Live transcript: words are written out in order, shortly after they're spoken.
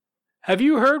Have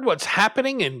you heard what's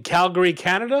happening in Calgary,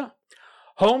 Canada?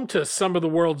 Home to some of the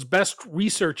world's best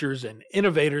researchers and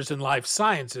innovators in life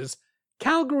sciences,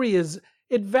 Calgary is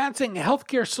advancing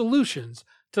healthcare solutions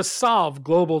to solve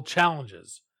global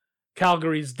challenges.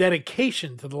 Calgary's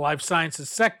dedication to the life sciences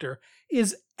sector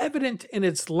is evident in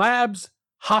its labs,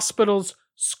 hospitals,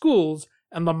 schools,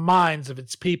 and the minds of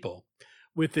its people,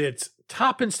 with its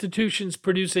top institutions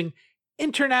producing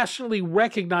internationally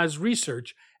recognized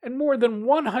research and more than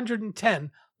 110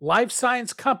 life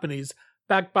science companies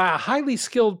backed by a highly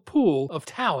skilled pool of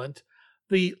talent.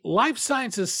 The life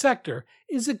sciences sector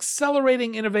is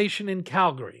accelerating innovation in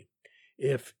Calgary.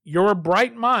 If you're a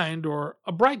bright mind or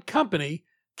a bright company,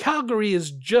 Calgary is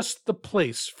just the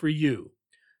place for you.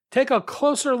 Take a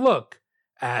closer look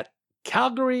at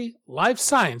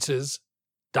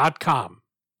calgarylifesciences.com.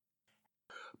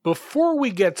 Before we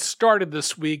get started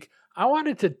this week, I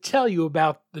wanted to tell you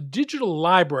about the digital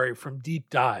library from Deep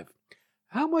Dive.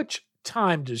 How much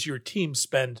time does your team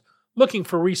spend looking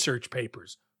for research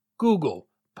papers? Google,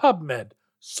 PubMed,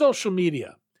 social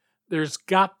media. There's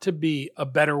got to be a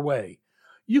better way.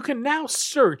 You can now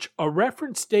search a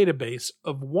reference database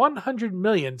of 100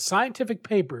 million scientific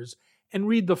papers and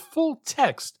read the full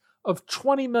text of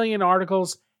 20 million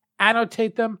articles,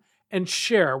 annotate them, and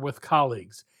share with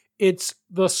colleagues. It's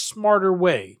the smarter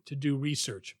way to do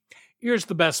research. Here's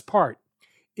the best part.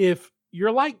 If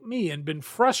you're like me and been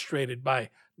frustrated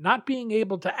by not being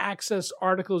able to access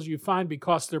articles you find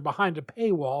because they're behind a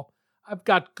paywall, I've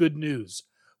got good news.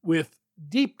 With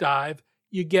Deep Dive,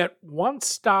 you get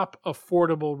one-stop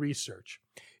affordable research.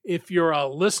 If you're a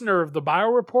listener of the Bio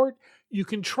Report, you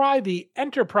can try the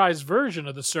enterprise version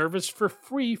of the service for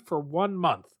free for 1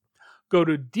 month. Go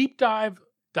to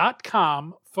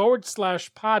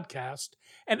deepdive.com/podcast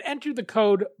and enter the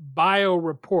code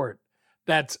BioReport.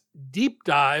 That's Deep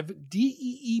Dive,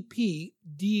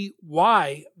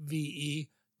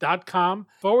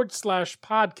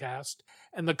 DeepDive.com/podcast,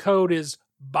 and the code is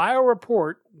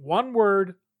BioReport, one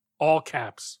word, all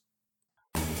caps.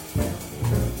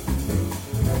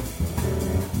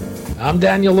 I'm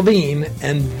Daniel Levine,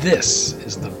 and this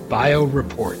is the Bio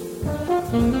Report.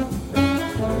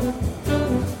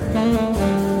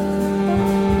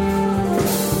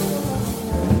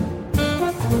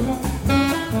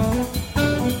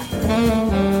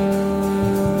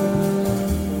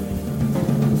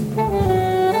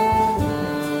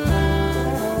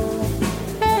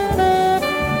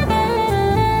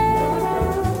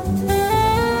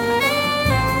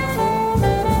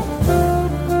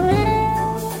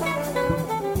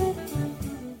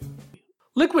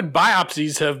 Liquid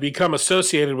biopsies have become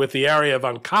associated with the area of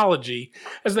oncology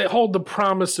as they hold the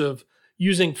promise of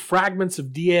using fragments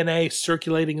of DNA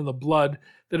circulating in the blood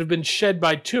that have been shed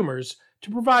by tumors to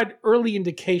provide early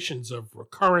indications of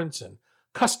recurrence and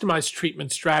customized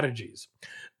treatment strategies.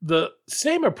 The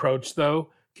same approach,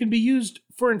 though, can be used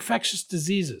for infectious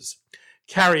diseases.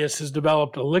 Karius has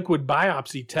developed a liquid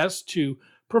biopsy test to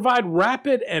provide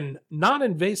rapid and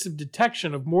non-invasive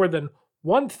detection of more than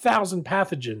 1,000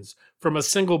 pathogens from a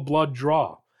single blood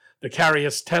draw. The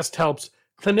Karius test helps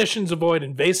clinicians avoid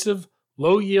invasive,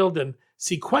 low-yield, and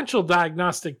sequential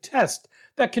diagnostic tests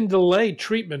that can delay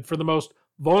treatment for the most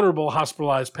vulnerable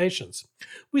hospitalized patients.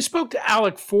 We spoke to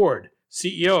Alec Ford,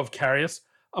 CEO of Karius,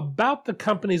 about the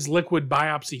company's liquid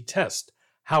biopsy test,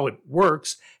 how it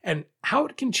works, and how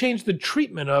it can change the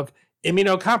treatment of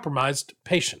immunocompromised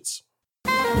patients.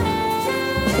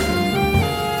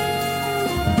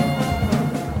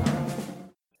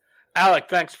 Alec,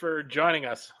 thanks for joining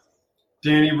us.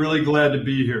 Danny, really glad to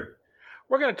be here.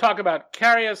 We're going to talk about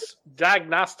Karius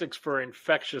diagnostics for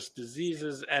infectious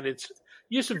diseases and its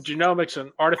use of genomics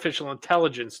and artificial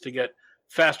intelligence to get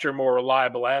faster, more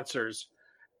reliable answers.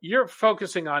 You're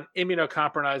focusing on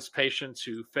immunocompromised patients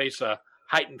who face a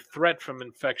heightened threat from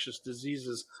infectious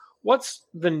diseases. What's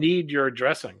the need you're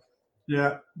addressing?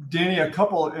 Yeah, Danny, a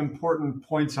couple of important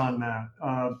points on that.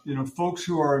 Folks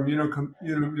who are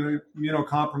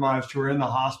immunocompromised who are in the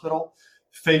hospital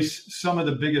face some of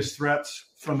the biggest threats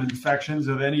from infections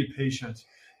of any patient.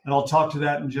 And I'll talk to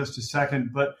that in just a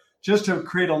second. But just to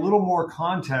create a little more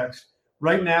context,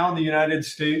 right now in the United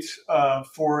States,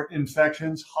 for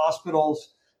infections,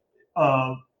 hospitals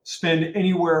spend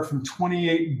anywhere from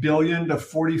 $28 billion to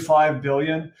 $45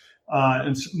 billion.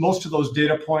 And most of those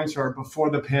data points are before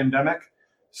the pandemic.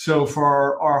 So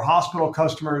for our hospital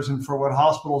customers and for what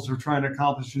hospitals are trying to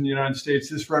accomplish in the United States,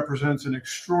 this represents an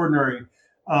extraordinary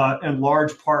and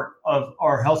large part of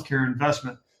our healthcare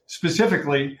investment.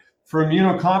 Specifically for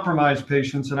immunocompromised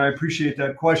patients, and I appreciate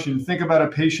that question, think about a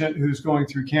patient who's going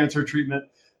through cancer treatment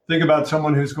Think about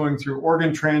someone who's going through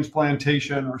organ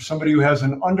transplantation or somebody who has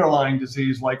an underlying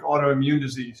disease like autoimmune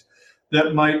disease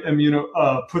that might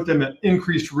put them at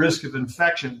increased risk of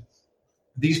infection.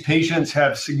 These patients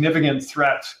have significant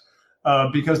threats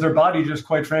because their body just,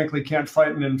 quite frankly, can't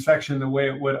fight an infection the way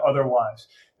it would otherwise.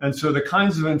 And so the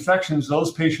kinds of infections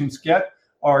those patients get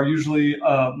are usually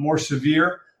more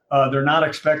severe. They're not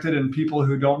expected in people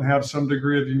who don't have some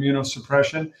degree of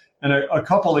immunosuppression. And a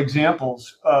couple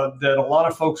examples that a lot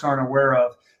of folks aren't aware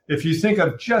of. If you think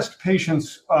of just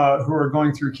patients who are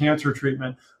going through cancer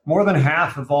treatment, more than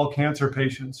half of all cancer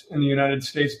patients in the United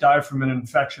States die from an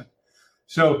infection.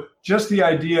 So just the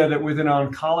idea that within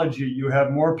oncology, you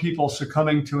have more people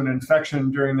succumbing to an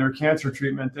infection during their cancer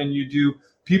treatment than you do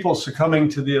people succumbing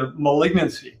to the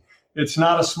malignancy. It's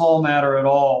not a small matter at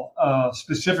all,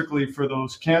 specifically for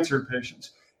those cancer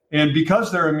patients. And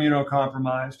because they're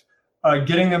immunocompromised,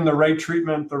 getting them the right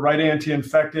treatment, the right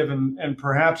anti-infective, and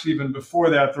perhaps even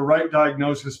before that, the right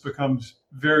diagnosis becomes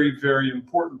very, very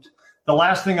important. The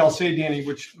last thing I'll say, Danny,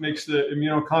 which makes the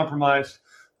immunocompromised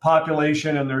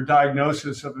population and their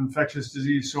diagnosis of infectious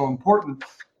disease so important,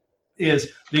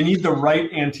 is they need the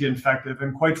right anti-infective.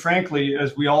 And quite frankly,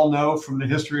 as we all know from the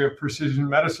history of precision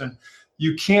medicine,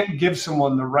 you can't give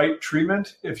someone the right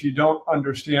treatment if you don't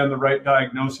understand the right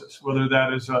diagnosis, whether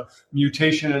that is a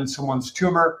mutation in someone's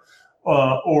tumor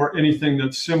or anything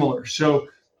that's similar. So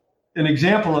an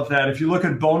example of that, if you look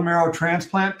at bone marrow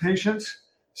transplant patients,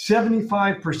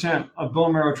 75% of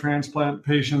bone marrow transplant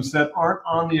patients that aren't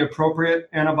on the appropriate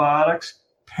antibiotics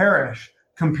perish,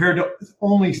 compared to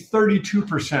only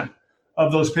 32%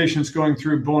 of those patients going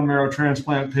through bone marrow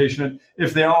transplant patient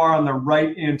if they are on the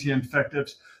right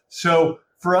anti-infectives. So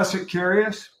for us at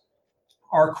Karius,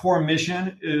 our core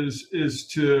mission is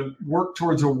to work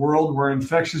towards a world where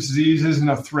infectious disease isn't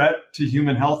a threat to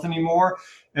human health anymore.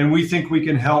 And we think we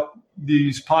can help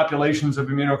these populations of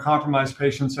immunocompromised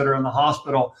patients that are in the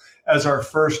hospital as our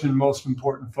first and most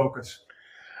important focus.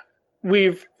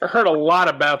 We've heard a lot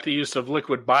about the use of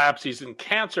liquid biopsies in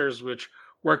cancers, which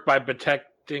work by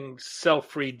detecting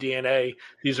cell-free DNA.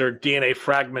 These are DNA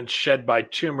fragments shed by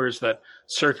tumors that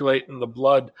circulate in the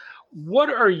blood. What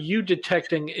are you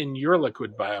detecting in your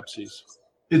liquid biopsies?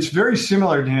 It's very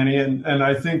similar, Danny, and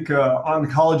I think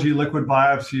oncology liquid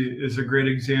biopsy is a great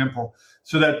example.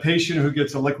 So that patient who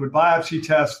gets a liquid biopsy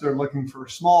test, they're looking for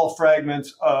small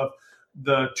fragments of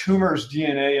the tumor's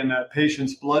DNA in that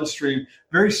patient's bloodstream.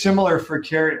 Very similar for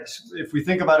Karius. If we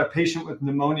think about a patient with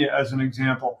pneumonia as an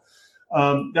example,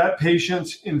 that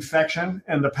patient's infection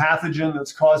and the pathogen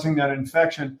that's causing that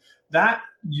infection, that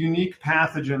unique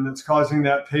pathogen that's causing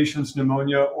that patient's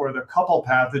pneumonia or the couple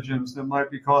pathogens that might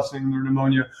be causing their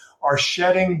pneumonia are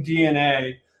shedding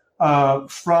DNA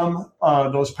from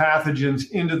those pathogens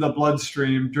into the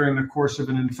bloodstream during the course of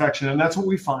an infection. And that's what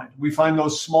we find. We find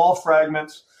those small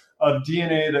fragments of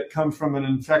DNA that come from an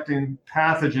infecting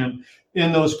pathogen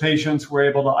in those patients. We're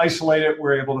able to isolate it,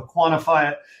 we're able to quantify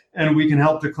it, and we can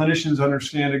help the clinicians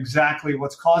understand exactly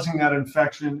what's causing that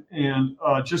infection and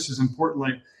just as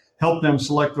importantly, help them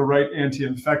select the right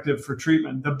anti-infective for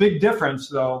treatment. The big difference,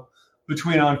 though,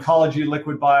 between oncology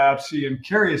liquid biopsy and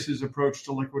Karius's approach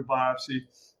to liquid biopsy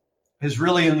is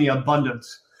really in the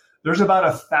abundance. There's about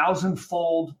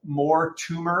 1,000-fold more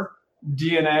tumor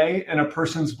DNA in a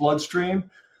person's bloodstream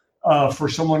for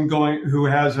someone who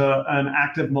has an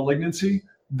active malignancy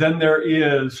than there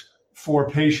is for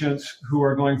patients who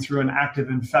are going through an active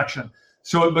infection.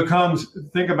 So it becomes,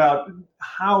 think about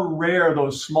how rare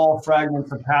those small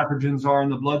fragments of pathogens are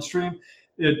in the bloodstream.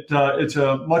 It's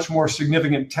a much more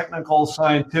significant technical,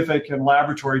 scientific, and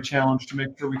laboratory challenge to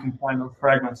make sure we can find those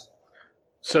fragments.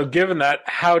 So given that,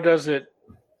 how does it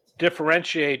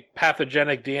differentiate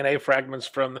pathogenic DNA fragments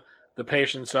from the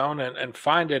patient's own and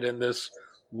find it in this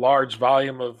large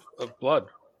volume of blood?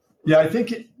 Yeah, I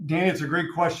think, Danny, it's a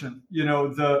great question. You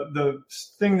know, the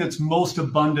thing that's most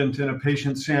abundant in a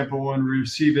patient sample when we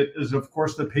receive it is, of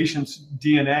course, the patient's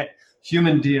DNA,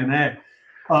 human DNA.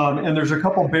 And there's a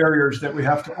couple barriers that we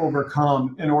have to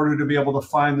overcome in order to be able to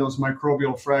find those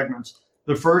microbial fragments.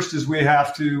 The first is we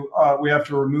have to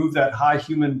remove that high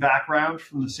human background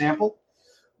from the sample.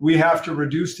 We have to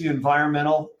reduce the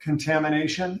environmental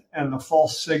contamination and the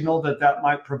false signal that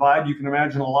might provide. You can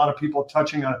imagine a lot of people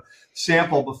touching a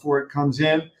sample before it comes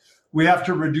in. We have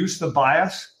to reduce the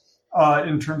bias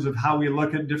in terms of how we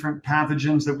look at different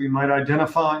pathogens that we might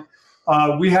identify.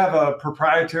 We have a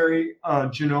proprietary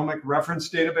genomic reference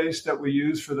database that we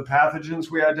use for the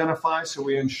pathogens we identify, so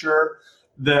we ensure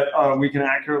that we can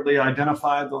accurately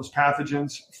identify those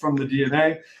pathogens from the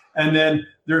DNA. And then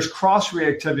there's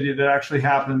cross-reactivity that actually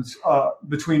happens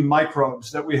between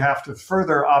microbes that we have to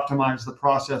further optimize the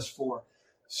process for.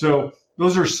 So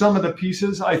those are some of the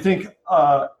pieces. I think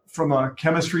from a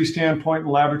chemistry standpoint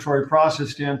and laboratory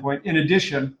process standpoint, in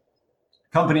addition, the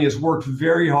company has worked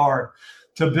very hard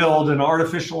to build an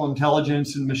artificial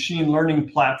intelligence and machine learning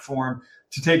platform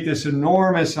to take this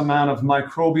enormous amount of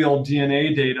microbial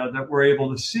DNA data that we're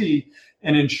able to see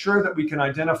and ensure that we can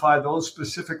identify those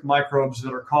specific microbes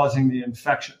that are causing the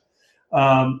infection.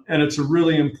 And it's a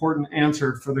really important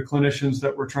answer for the clinicians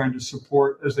that we're trying to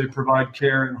support as they provide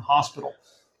care in hospital.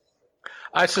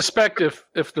 I suspect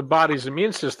if the body's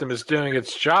immune system is doing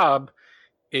its job,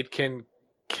 it can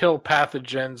kill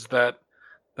pathogens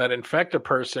that infect a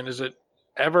person. Is it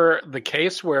ever the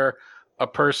case where a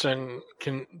person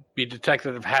can be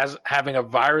detected as having a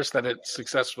virus that it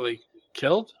successfully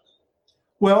killed?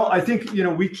 Well, I think,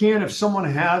 we can, if someone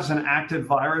has an active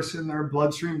virus in their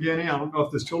bloodstream, Danny, I don't know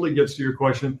if this totally gets to your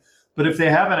question, but if they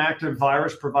have an active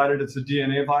virus, provided it's a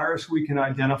DNA virus, we can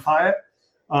identify it.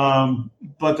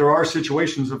 But there are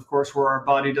situations, of course, where our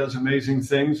body does amazing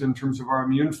things in terms of our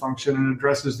immune function and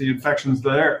addresses the infections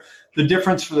there. The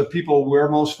difference for the people we're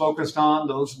most focused on,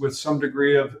 those with some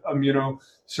degree of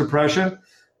immunosuppression,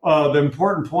 the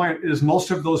important point is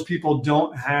most of those people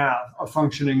don't have a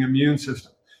functioning immune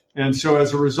system. And so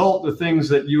as a result, the things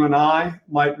that you and I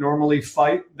might normally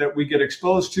fight that we get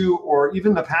exposed to, or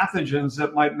even the pathogens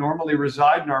that might normally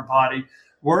reside in our body,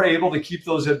 we're able to keep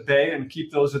those at bay and keep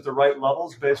those at the right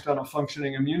levels based on a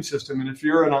functioning immune system. And if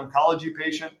you're an oncology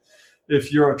patient,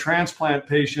 if you're a transplant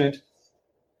patient,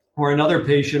 or another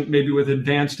patient maybe with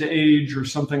advanced age or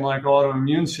something like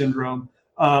autoimmune syndrome,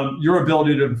 your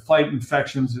ability to fight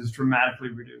infections is dramatically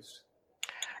reduced.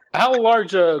 How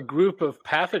large a group of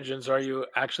pathogens are you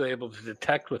actually able to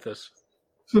detect with this?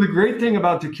 So the great thing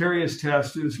about the Karius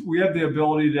test is we have the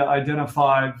ability to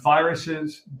identify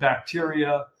viruses,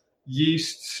 bacteria,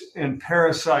 yeasts, and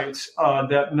parasites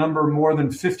that number more than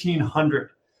 1,500.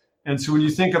 And so when you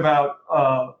think about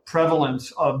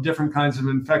prevalence of different kinds of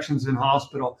infections in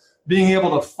hospital, being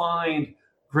able to find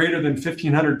greater than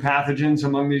 1,500 pathogens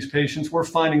among these patients, we're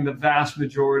finding the vast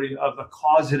majority of the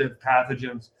causative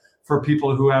pathogens for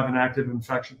people who have an active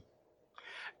infection.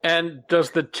 And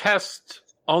does the test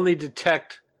only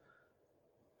detect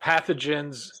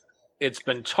pathogens it's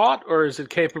been taught, or is it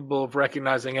capable of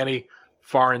recognizing any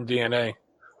foreign DNA?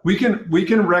 We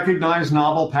can recognize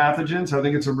novel pathogens. I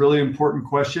think it's a really important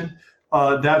question.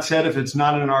 That said, if it's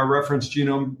not in our reference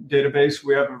genome database,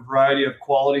 we have a variety of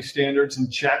quality standards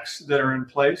and checks that are in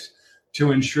place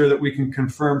to ensure that we can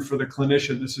confirm for the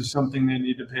clinician this is something they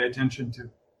need to pay attention to.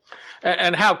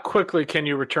 And how quickly can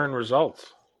you return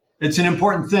results? It's an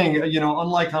important thing,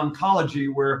 unlike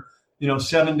oncology where,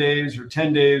 7 days or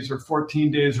 10 days or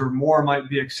 14 days or more might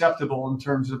be acceptable in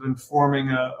terms of informing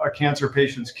a cancer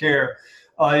patient's care.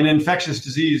 In infectious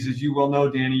disease, as you well know,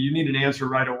 Danny, you need an answer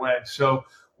right away. So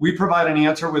we provide an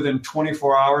answer within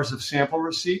 24 hours of sample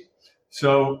receipt.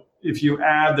 So if you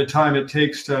add the time it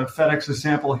takes to FedEx a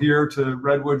sample here to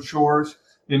Redwood Shores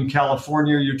in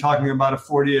California, you're talking about a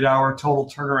 48-hour total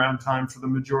turnaround time for the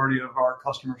majority of our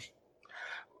customers.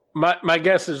 My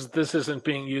guess is this isn't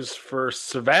being used for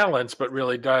surveillance, but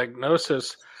really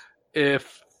diagnosis.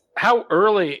 How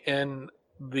early in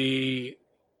the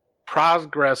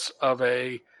progress of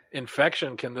a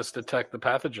infection can this detect the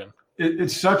pathogen?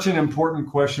 It's such an important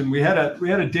question. We had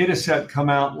a data set come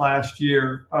out last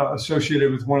year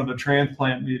associated with one of the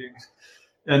transplant meetings.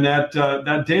 And that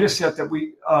data set that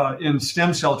we, in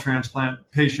stem cell transplant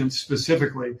patients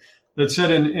specifically, that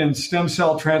said in stem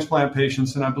cell transplant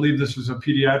patients, and I believe this was a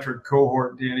pediatric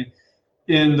cohort, Danny,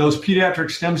 in those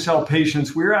pediatric stem cell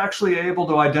patients, we were actually able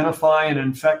to identify an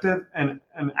infective and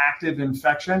an active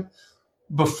infection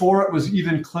before it was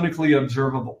even clinically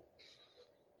observable.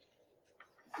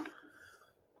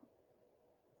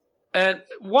 And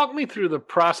walk me through the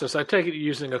process. I take it you're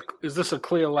using is this a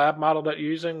CLIA lab model that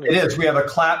you're using? It is. We have a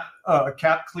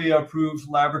CAP CLIA approved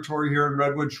laboratory here in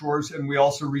Redwood Shores, and we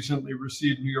also recently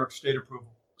received New York State approval.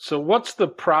 So what's the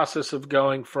process of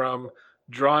going from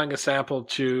drawing a sample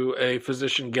to a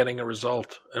physician getting a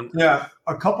result? Yeah,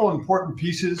 a couple important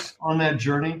pieces on that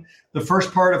journey. The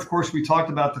first part, of course, we talked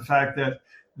about the fact that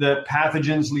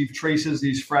pathogens leave traces,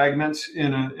 these fragments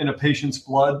in a patient's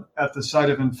blood at the site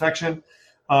of infection.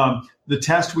 The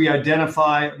test, we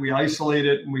identify, we isolate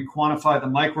it, and we quantify the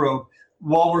microbe.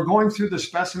 While we're going through the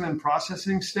specimen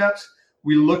processing steps,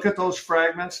 we look at those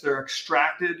fragments. They're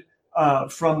extracted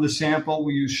from the sample.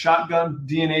 We use shotgun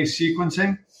DNA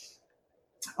sequencing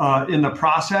in the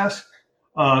process.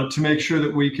 to make sure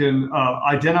that we can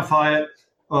identify it.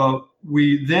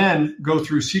 We then go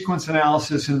through sequence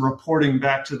analysis and reporting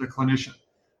back to the clinician.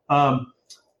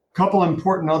 Couple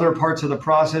important other parts of the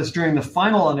process during the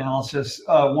final analysis.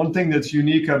 One thing that's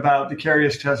unique about the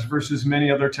Karius test versus many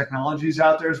other technologies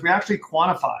out there is we actually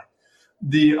quantify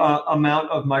the amount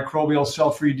of microbial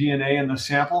cell-free DNA in the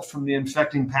sample from the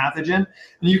infecting pathogen.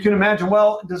 And you can imagine,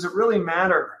 well, does it really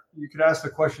matter? You could ask the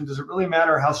question, does it really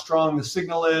matter how strong the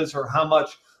signal is or how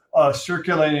much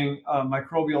circulating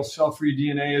microbial cell-free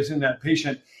DNA is in that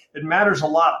patient? It matters a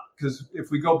lot, because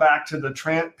if we go back to the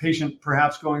patient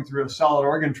perhaps going through a solid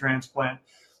organ transplant,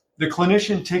 the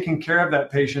clinician taking care of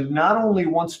that patient not only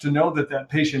wants to know that that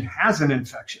patient has an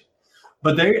infection,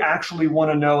 but they actually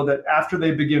want to know that after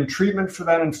they begin treatment for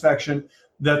that infection,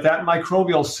 that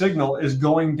microbial signal is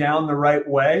going down the right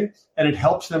way, and it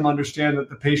helps them understand that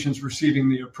the patient's receiving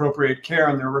the appropriate care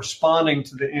and they're responding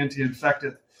to the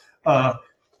anti-infective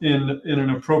in an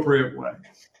appropriate way.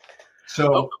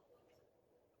 So,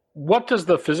 what does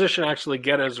the physician actually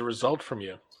get as a result from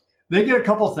you? They get a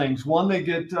couple things. One, they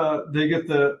get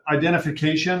the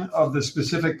identification of the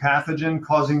specific pathogen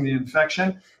causing the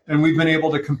infection, and we've been able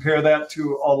to compare that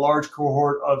to a large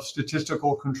cohort of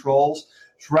statistical controls.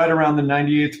 It's right around the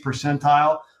 98th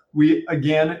percentile. We,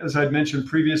 again, as I'd mentioned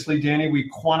previously, Danny, we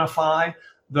quantify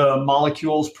the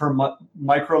molecules per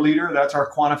microliter. That's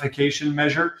our quantification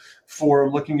measure for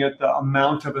looking at the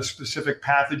amount of a specific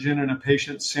pathogen in a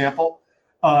patient's sample.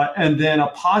 And then a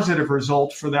positive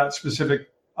result for that specific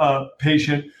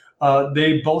patient,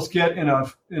 they both get in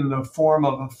the form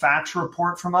of a fax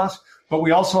report from us, but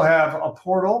we also have a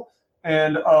portal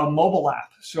and a mobile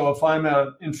app. So if I'm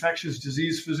an infectious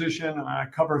disease physician and I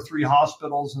cover 3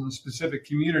 hospitals in a specific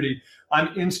community, I'm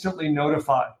instantly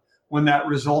notified when that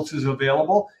result is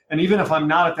available. And even if I'm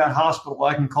not at that hospital,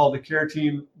 I can call the care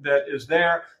team that is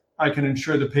there. I can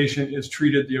ensure the patient is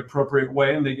treated the appropriate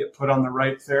way and they get put on the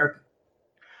right therapy.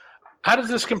 How does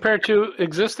this compare to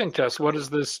existing tests? What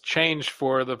does this change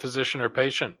for the physician or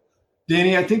patient?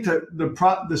 Danny, I think that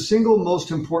the single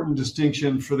most important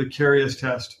distinction for the Karius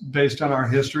test, based on our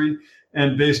history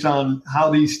and based on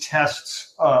how these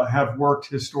tests have worked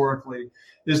historically,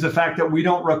 is the fact that we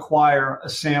don't require a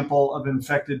sample of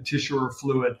infected tissue or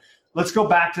fluid. Let's go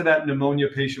back to that pneumonia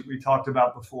patient we talked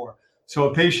about before. So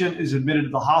a patient is admitted to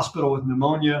the hospital with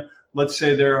pneumonia. Let's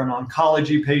say they're an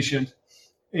oncology patient.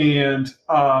 And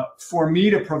for me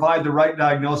to provide the right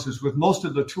diagnosis with most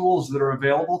of the tools that are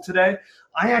available today,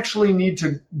 I actually need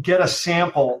to get a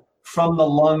sample from the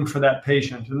lung for that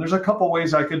patient. And there's a couple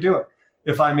ways I could do it.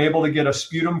 If I'm able to get a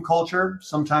sputum culture,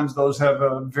 sometimes those have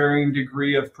a varying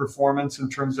degree of performance in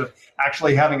terms of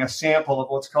actually having a sample of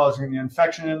what's causing the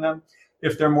infection in them.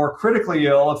 If they're more critically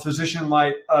ill, a physician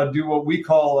might do what we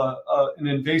call an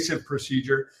invasive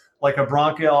procedure, like a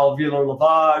bronchoalveolar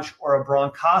lavage or a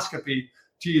bronchoscopy,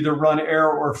 to either run air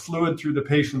or fluid through the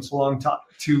patient's lung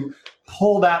to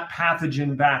pull that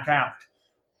pathogen back out.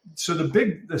 So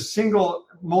the single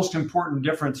most important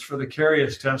difference for the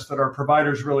Karius test that our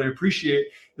providers really appreciate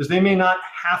is they may not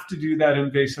have to do that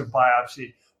invasive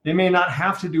biopsy. They may not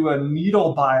have to do a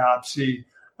needle biopsy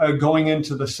going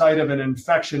into the site of an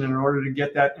infection in order to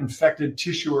get that infected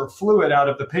tissue or fluid out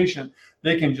of the patient.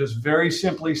 They can just very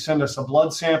simply send us a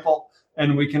blood sample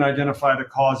and we can identify the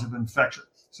cause of infection.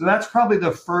 So that's probably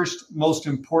the first most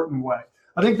important way.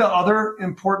 I think the other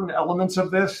important elements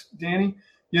of this, Danny,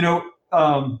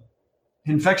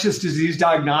 infectious disease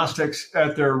diagnostics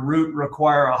at their root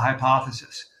require a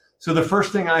hypothesis. So the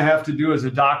first thing I have to do as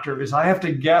a doctor is I have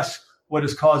to guess what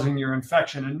is causing your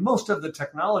infection. And most of the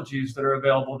technologies that are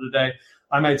available today,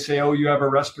 I might say, oh, you have a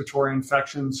respiratory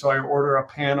infection, so I order a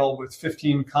panel with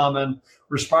 15 common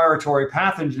respiratory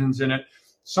pathogens in it.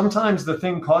 Sometimes the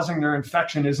thing causing their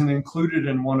infection isn't included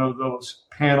in one of those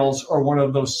panels or one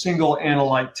of those single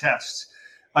analyte tests.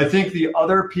 I think the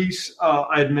other piece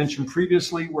I had mentioned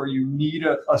previously, where you need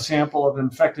a sample of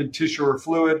infected tissue or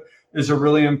fluid, is a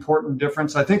really important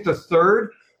difference. I think the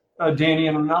third, Danny,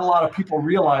 and not a lot of people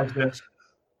realize this,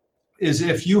 is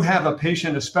if you have a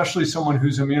patient, especially someone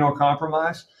who's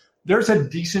immunocompromised, there's a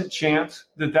decent chance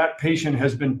that that patient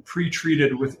has been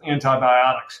pre-treated with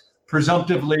antibiotics,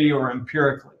 presumptively or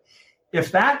empirically.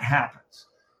 If that happens,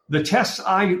 the tests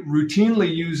I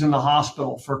routinely use in the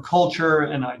hospital for culture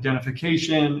and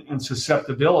identification and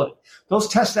susceptibility, those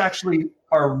tests actually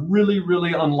are really,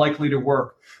 really unlikely to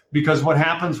work, because what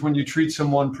happens when you treat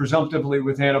someone presumptively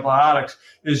with antibiotics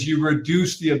is you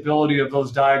reduce the ability of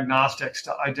those diagnostics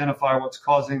to identify what's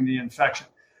causing the infection.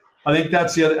 I think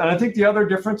that's the other, and I think the other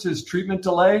difference is treatment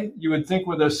delay. You would think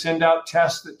with a send out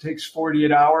test that takes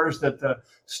 48 hours that the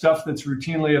stuff that's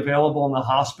routinely available in the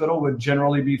hospital would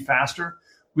generally be faster.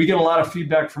 We get a lot of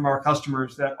feedback from our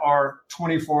customers that our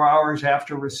 24 hours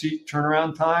after receipt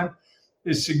turnaround time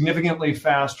is significantly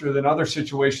faster than other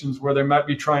situations where they might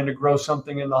be trying to grow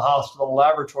something in the hospital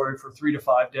laboratory for 3 to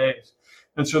 5 days.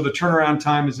 And so the turnaround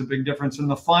time is a big difference.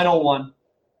 And the final one,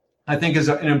 I think, is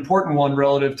an important one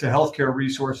relative to healthcare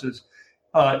resources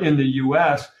in the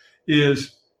U.S.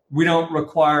 is we don't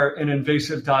require an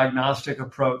invasive diagnostic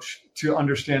approach to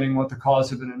understanding what the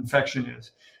cause of an infection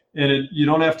is. And you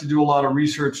don't have to do a lot of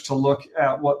research to look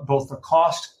at what both the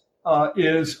cost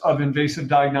is of invasive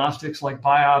diagnostics like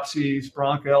biopsies,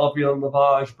 bronchoalveolar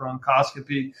lavage,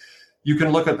 bronchoscopy. You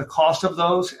can look at the cost of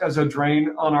those as a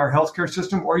drain on our healthcare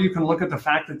system, or you can look at the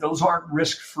fact that those aren't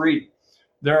risk-free.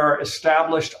 There are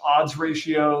established odds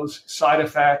ratios, side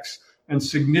effects, and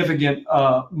significant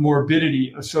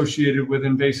morbidity associated with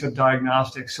invasive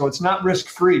diagnostics. So it's not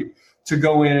risk-free to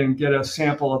go in and get a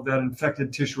sample of that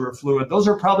infected tissue or fluid. Those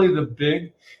are probably the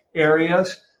big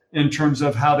areas in terms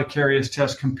of how the Karius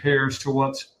test compares to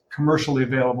what's commercially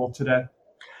available today.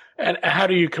 And how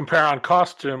do you compare on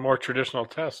cost to a more traditional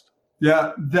test?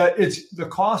 Yeah, the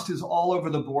cost is all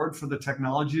over the board for the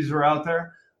technologies that are out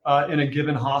there in a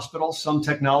given hospital. Some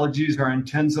technologies are in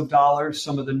tens of dollars.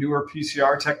 Some of the newer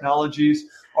PCR technologies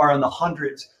are in the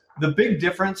hundreds. The big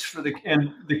difference for the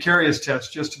Karius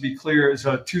test, just to be clear, is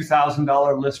a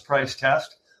 $2,000 list price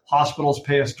test. Hospitals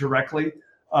pay us directly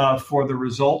for the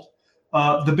result.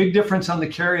 The big difference on the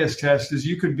Karius test is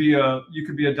you could be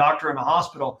a doctor in a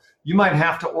hospital. You might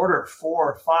have to order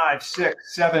 4, 5,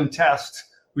 6, 7 tests.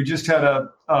 We just had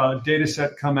a data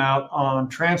set come out on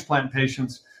transplant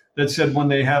patients that said when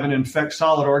they have an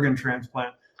solid organ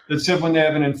transplant, that said when they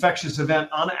have an infectious event,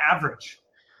 on average,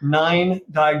 9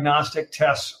 diagnostic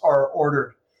tests are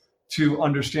ordered to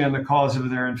understand the cause of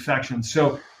their infection.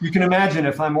 So you can imagine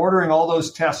if I'm ordering all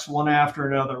those tests one after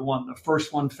another, the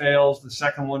first one fails, the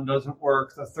second one doesn't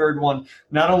work, the third one,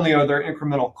 not only are there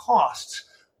incremental costs,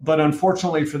 but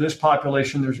unfortunately for this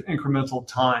population, there's incremental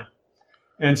time.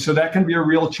 And so that can be a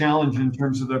real challenge in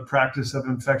terms of the practice of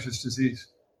infectious disease.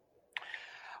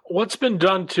 What's been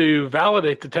done to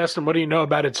validate the test, and what do you know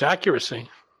about its accuracy?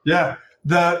 Yeah,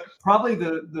 probably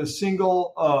the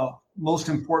single most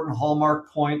important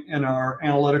hallmark point in our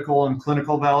analytical and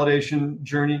clinical validation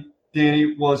journey,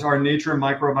 Danny, was our Nature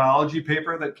Microbiology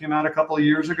paper that came out a couple of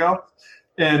years ago.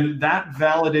 And that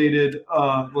validated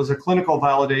was a clinical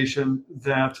validation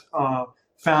that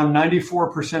found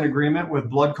 94% agreement with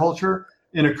blood culture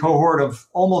in a cohort of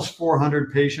almost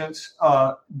 400 patients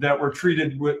that were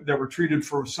treated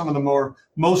for some of the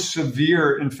most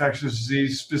severe infectious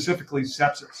disease, specifically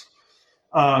sepsis.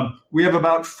 We have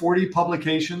about 40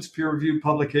 publications, peer-reviewed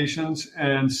publications,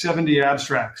 and 70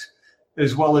 abstracts,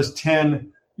 as well as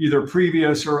 10 either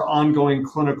previous or ongoing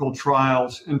clinical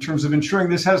trials in terms of ensuring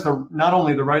this has not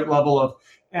only the right level of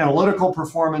analytical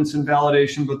performance and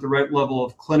validation, but the right level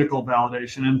of clinical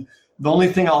validation. And the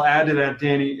only thing I'll add to that,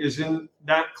 Danny, is in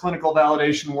that clinical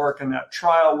validation work and that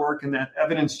trial work and that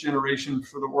evidence generation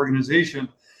for the organization,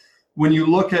 when you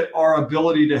look at our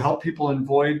ability to help people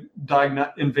avoid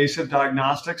invasive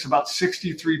diagnostics, about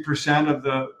 63% of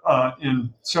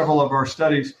in several of our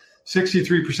studies,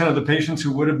 63% of the patients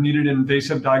who would have needed an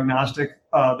invasive diagnostic,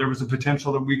 there was a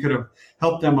potential that we could have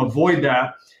helped them avoid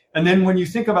that. And then when you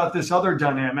think about this other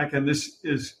dynamic, and this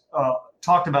is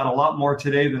talked about a lot more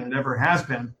today than it ever has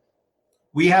been,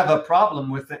 we have a problem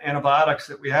with the antibiotics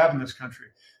that we have in this country.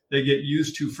 They get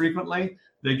used too frequently.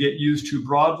 They get used too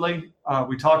broadly.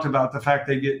 We talked about the fact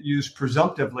they get used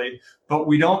presumptively, but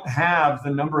we don't have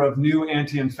the number of new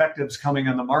anti-infectives coming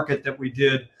on the market that we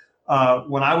did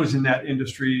when I was in that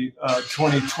industry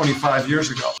 25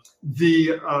 years ago.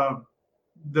 The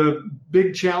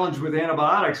big challenge with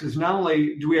antibiotics is not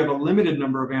only do we have a limited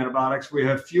number of antibiotics, we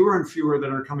have fewer and fewer that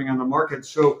are coming on the market.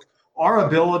 So our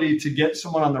ability to get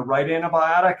someone on the right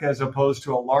antibiotic as opposed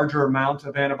to a larger amount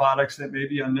of antibiotics that may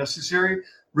be unnecessary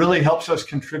really helps us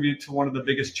contribute to one of the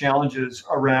biggest challenges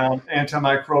around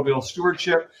antimicrobial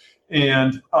stewardship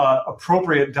and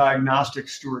appropriate diagnostic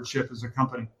stewardship as a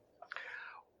company.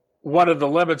 One of the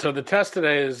limits of the test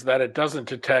today is that it doesn't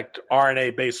detect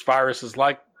RNA-based viruses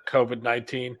like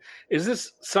COVID-19. Is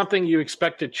this something you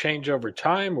expect to change over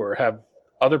time or have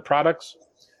other products?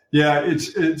 Yeah,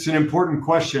 it's an important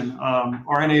question.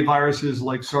 RNA viruses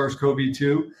like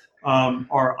SARS-CoV-2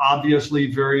 are obviously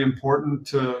very important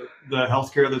to the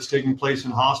healthcare that's taking place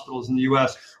in hospitals in the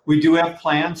U.S. We do have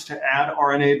plans to add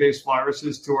RNA-based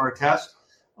viruses to our test.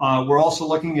 We're also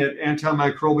looking at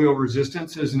antimicrobial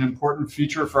resistance as an important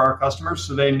feature for our customers,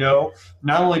 so they know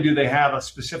not only do they have a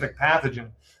specific pathogen,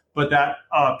 but that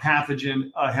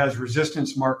pathogen has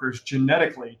resistance markers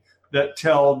genetically that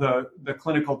tell the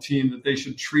clinical team that they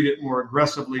should treat it more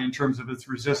aggressively in terms of its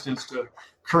resistance to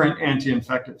current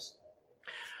anti-infectives.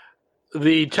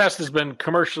 The test has been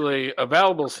commercially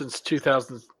available since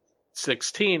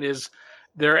 2016. Is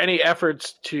there any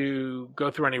efforts to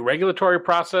go through any regulatory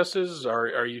processes,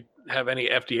 or you have any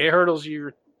FDA hurdles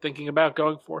you're thinking about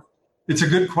going for? It's a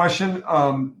good question,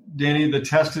 Danny. The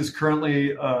test is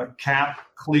currently CAP,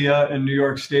 CLIA, and New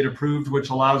York State approved, which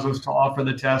allows us to offer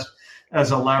the test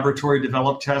as a laboratory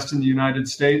developed test in the United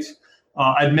States.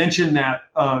 I'd mentioned that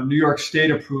New York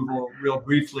State approval real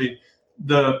briefly.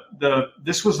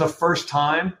 This was the first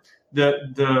time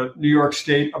that the New York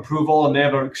State approval, and they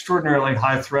have an extraordinarily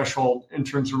high threshold in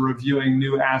terms of reviewing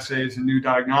new assays and new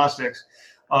diagnostics.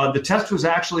 The test was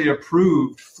actually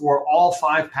approved for all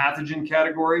 5 pathogen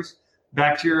categories: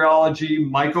 bacteriology,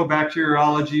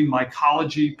 mycobacteriology,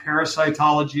 mycology,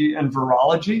 parasitology, and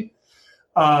virology.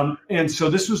 And so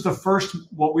this was the first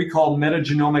what we call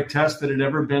metagenomic test that had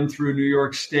ever been through New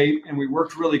York State, and we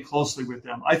worked really closely with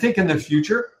them. I think in the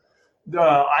future,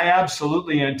 I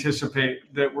absolutely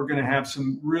anticipate that we're going to have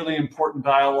some really important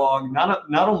dialogue,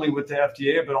 not only with the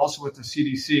FDA, but also with the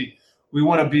CDC. We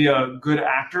want to be a good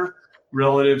actor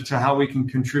relative to how we can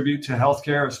contribute to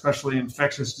healthcare, especially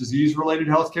infectious disease-related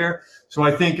healthcare. So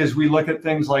I think as we look at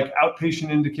things like outpatient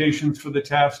indications for the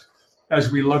test,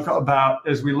 as we look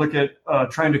at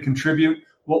trying to contribute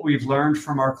what we've learned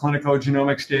from our clinical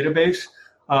genomics database,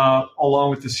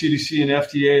 along with the CDC and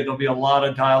FDA, there'll be a lot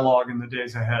of dialogue in the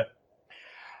days ahead.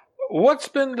 What's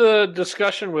been the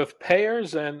discussion with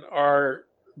payers, and are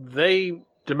they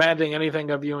demanding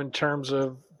anything of you in terms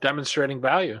of demonstrating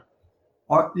value?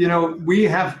 We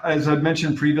have, as I've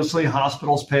mentioned previously,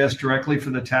 hospitals pay us directly for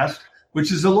the test,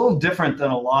 which is a little different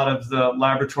than a lot of the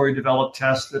laboratory developed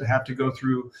tests that have to go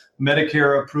through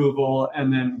Medicare approval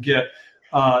and then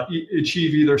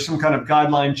achieve either some kind of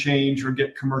guideline change or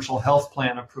get commercial health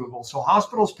plan approval. So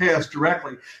hospitals pay us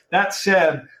directly. That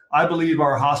said, I believe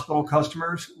our hospital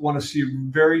customers want to see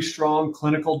very strong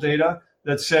clinical data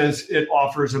that says it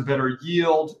offers a better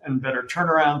yield and better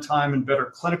turnaround time and better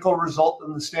clinical result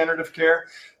than the standard of care.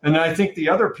 And I think the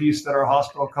other piece that our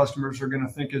hospital customers are going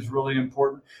to think is really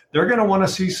important, they're going to want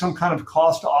to see some kind of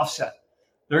cost offset.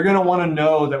 They're going to want to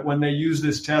know that when they use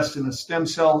this test in a stem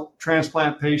cell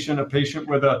transplant patient, a patient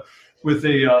with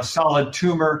a solid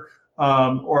tumor,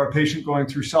 or a patient going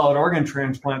through solid organ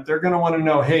transplant, they're going to want to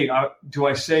know, hey, do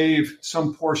I save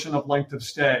some portion of length of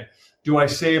stay? Do I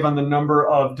save on the number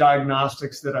of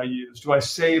diagnostics that I use? Do I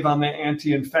save on the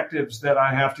anti-infectives that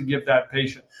I have to give that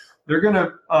patient? They're going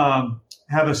to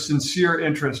have a sincere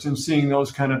interest in seeing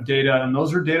those kind of data, and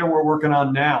those are data we're working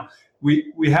on now.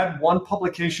 We had one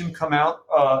publication come out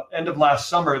end of last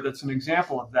summer that's an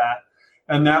example of that,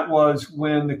 and that was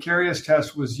when the Karius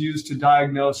test was used to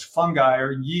diagnose fungi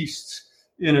or yeasts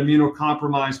in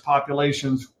immunocompromised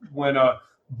populations when a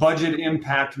budget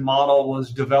impact model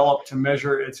was developed to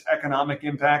measure its economic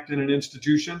impact in an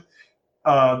institution.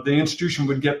 The institution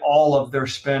would get all of their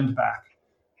spend back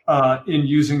in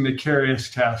using the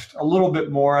Karius test. A little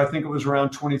bit more, I think it was around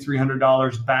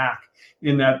 $2,300 back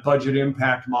in that budget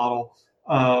impact model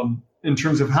in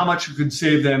terms of how much it could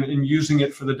save them in using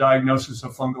it for the diagnosis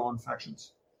of fungal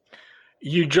infections.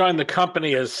 You joined the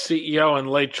company as CEO in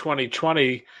late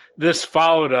 2020. This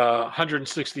followed a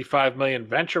 $165 million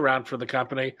venture round for the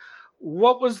company.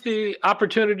 What was the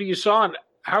opportunity you saw, and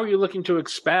how are you looking to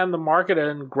expand the market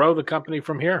and grow the company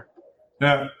from here?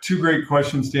 Yeah, 2 great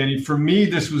questions, Danny. For me,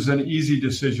 this was an easy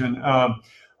decision.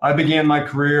 I began my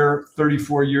career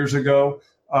 34 years ago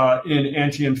in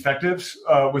anti-infectives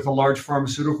with a large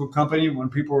pharmaceutical company when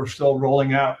people were still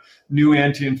rolling out new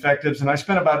anti-infectives. And I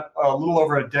spent about a little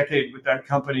over a decade with that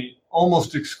company,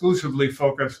 almost exclusively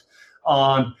focused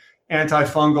on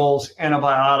antifungals,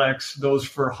 antibiotics, those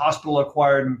for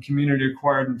hospital-acquired and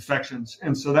community-acquired infections.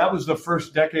 And so that was the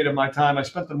first decade of my time. I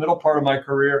spent the middle part of my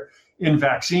career in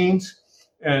vaccines,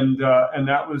 and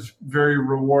that was very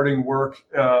rewarding work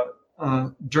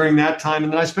during that time.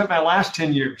 And then I spent my last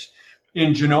 10 years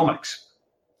in genomics,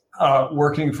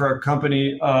 working for a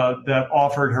company that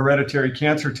offered hereditary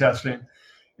cancer testing.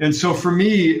 And so for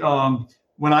me,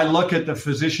 when I look at the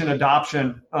physician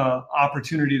adoption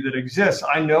opportunity that exists,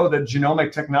 I know that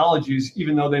genomic technologies,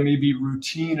 even though they may be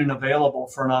routine and available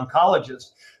for an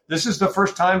oncologist, this is the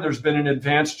first time there's been an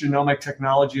advanced genomic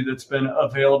technology that's been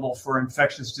available for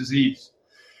infectious disease.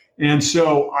 And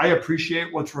so I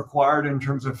appreciate what's required in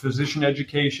terms of physician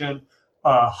education,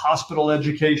 hospital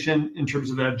education in terms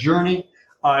of that journey.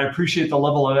 I appreciate the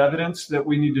level of evidence that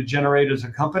we need to generate as a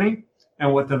company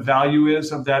and what the value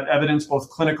is of that evidence, both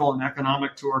clinical and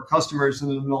economic, to our customers.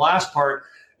 And then the last part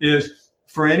is,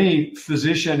 for any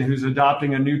physician who's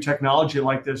adopting a new technology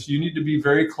like this, you need to be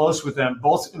very close with them,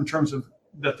 both in terms of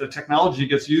that the technology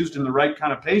gets used in the right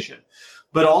kind of patient,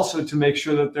 but also to make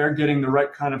sure that they're getting the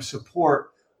right kind of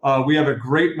support. We have a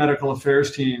great medical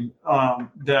affairs team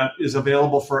that is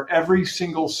available for every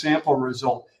single sample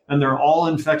result, and they're all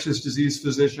infectious disease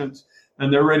physicians,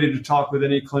 and they're ready to talk with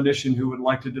any clinician who would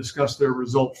like to discuss their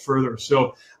result further.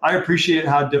 So I appreciate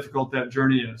how difficult that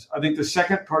journey is. I think the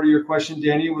second part of your question,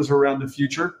 Danny, was around the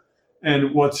future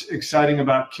and what's exciting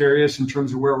about Karius in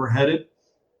terms of where we're headed.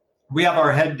 We have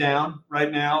our head down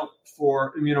right now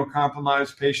for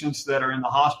immunocompromised patients that are in the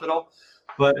hospital.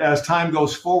 But as time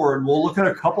goes forward, we'll look at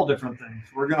a couple different things.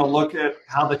 We're going to look at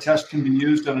how the test can be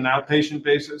used on an outpatient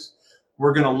basis.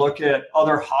 We're going to look at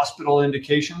other hospital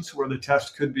indications where the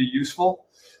test could be useful.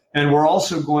 And we're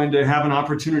also going to have an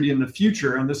opportunity in the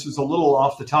future, and this is a little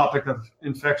off the topic of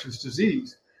infectious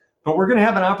disease, but we're going to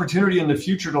have an opportunity in the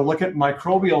future to look at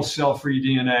microbial cell-free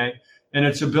DNA and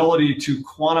its ability to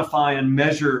quantify and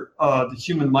measure the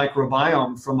human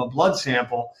microbiome from a blood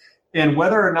sample, and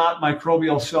whether or not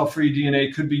microbial cell-free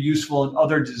DNA could be useful in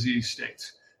other disease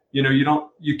states. You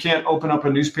know, you can't open up a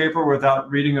newspaper without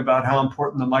reading about how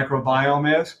important the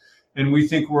microbiome is. And we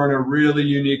think we're in a really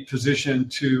unique position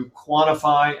to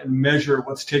quantify and measure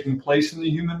what's taking place in the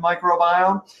human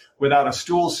microbiome without a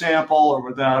stool sample or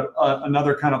without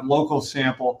another kind of local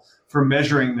sample for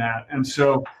measuring that. And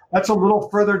so that's a little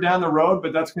further down the road,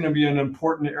 but that's going to be an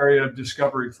important area of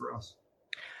discovery for us.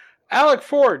 Alec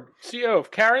Ford, CEO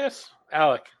of Karius.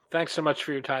 Alec, thanks so much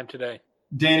for your time today.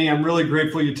 Danny, I'm really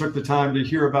grateful you took the time to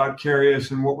hear about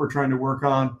Karius and what we're trying to work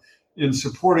on in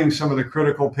supporting some of the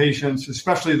critical patients,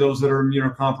 especially those that are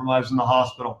immunocompromised in the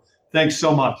hospital. Thanks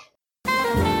so much.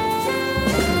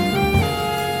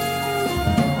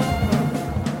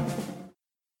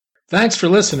 Thanks for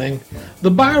listening.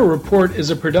 The Bio Report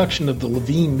is a production of the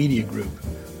Levine Media Group.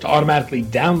 To automatically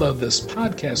download this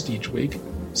podcast each week,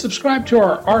 subscribe to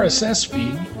our RSS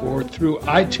feed or through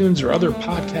iTunes or other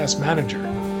podcast manager.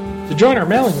 To join our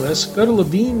mailing list, go to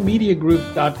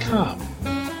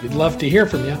levinemediagroup.com. We'd love to hear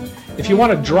from you. If you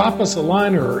want to drop us a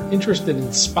line or are interested in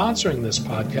sponsoring this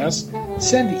podcast,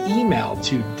 send email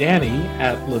to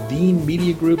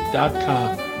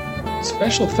danny@levinemediagroup.com.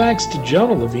 Special thanks to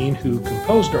Jonah Levine, who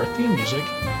composed our theme music,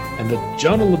 and the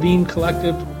Jonah Levine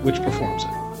Collective, which performs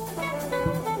it.